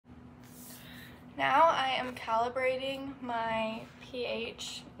Now I am calibrating my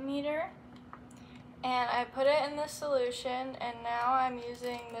pH meter, and I put it in the solution, and now I'm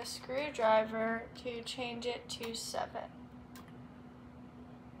using the screwdriver to change it to 7.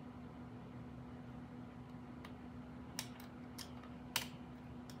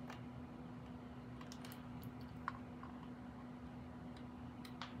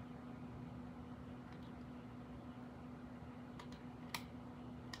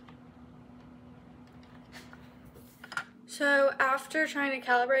 So after trying to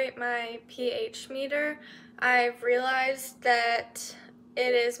calibrate my pH meter, I've realized that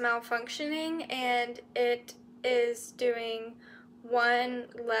it is malfunctioning and it is doing 1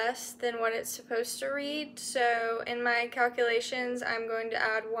 less than what it's supposed to read. So in my calculations, I'm going to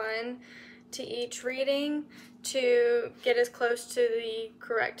add 1 to each reading to get as close to the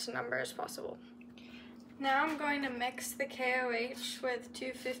correct number as possible. Now I'm going to mix the KOH with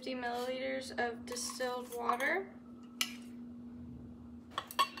 250 milliliters of distilled water.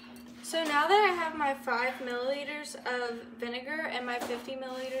 So now that I have my 5 milliliters of vinegar and my 50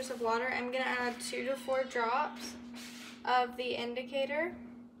 milliliters of water, I'm going to add 2 to 4 drops of the indicator.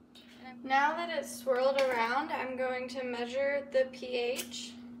 Now that it's swirled around, I'm going to measure the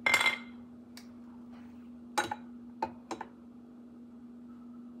pH.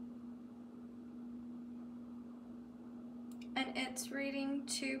 And it's reading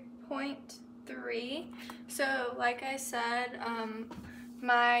 2.3. So like I said,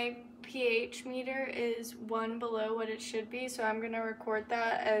 my pH meter is 1 below what it should be, so I'm going to record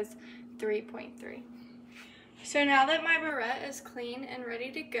that as 3.3. So now that my burette is clean and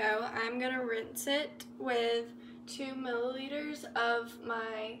ready to go, I'm going to rinse it with 2 milliliters of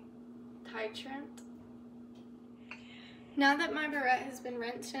my titrant. Now that my burette has been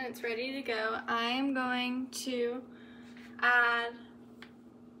rinsed and it's ready to go, I am going to add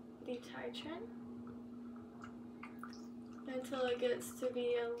the titrant until it gets to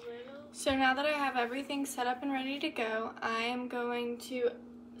be a little. So now that I have everything set up and ready to go, I am going to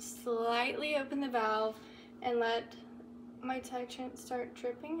slightly open the valve and let my titrant start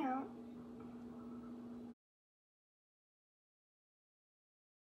dripping out.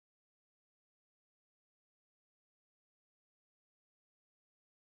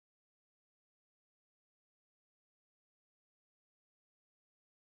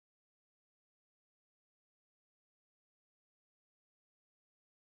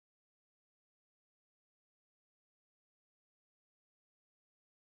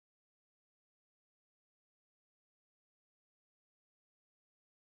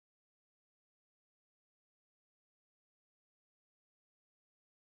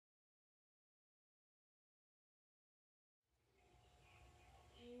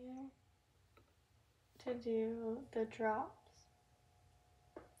 To do the drops,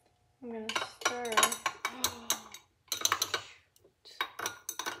 I'm going to stir.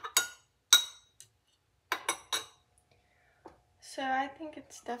 So I think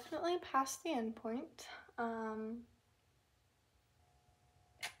it's definitely past the end point.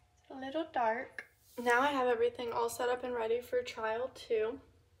 It's a little dark. Now I have everything all set up and ready for trial 2.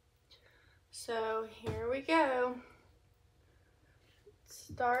 So here we go.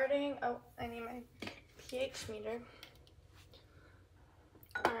 Starting, oh, I need my pH meter.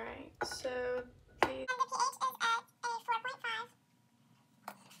 Alright, so the pH is at a 4.5.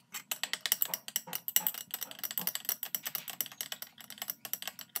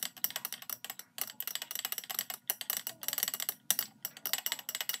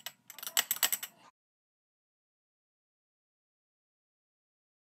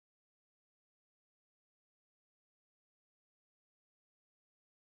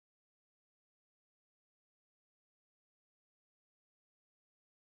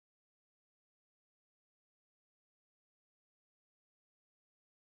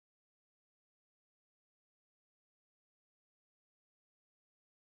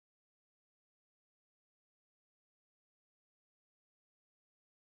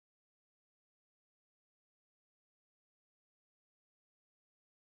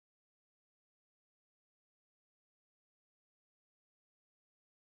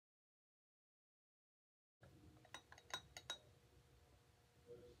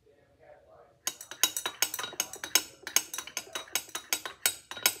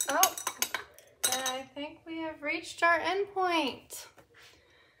 Oh, and I think we have reached our endpoint.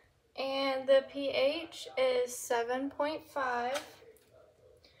 And the pH is 7.5.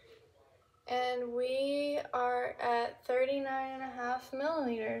 And we are at 39.5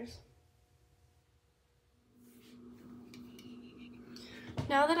 milliliters.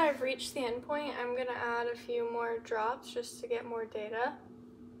 Now that I've reached the endpoint, I'm going to add a few more drops just to get more data.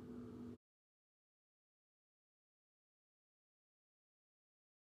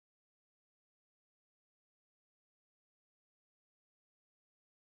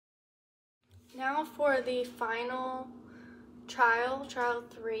 Now for the final trial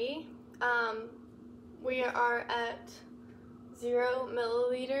 3, we are at 0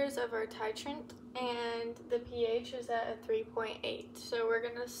 milliliters of our titrant, and the pH is at a 3.8. So we're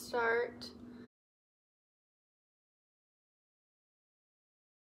going to start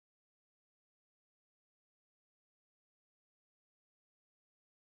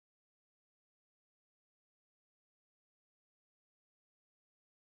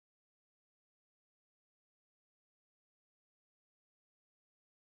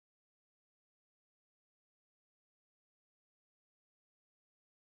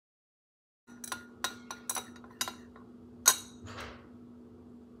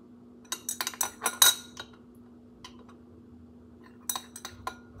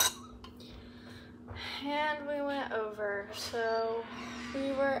and we went over. So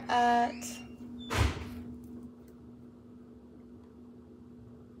we were at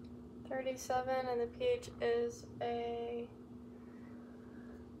 37 and the pH is a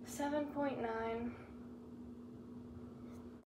 7.9.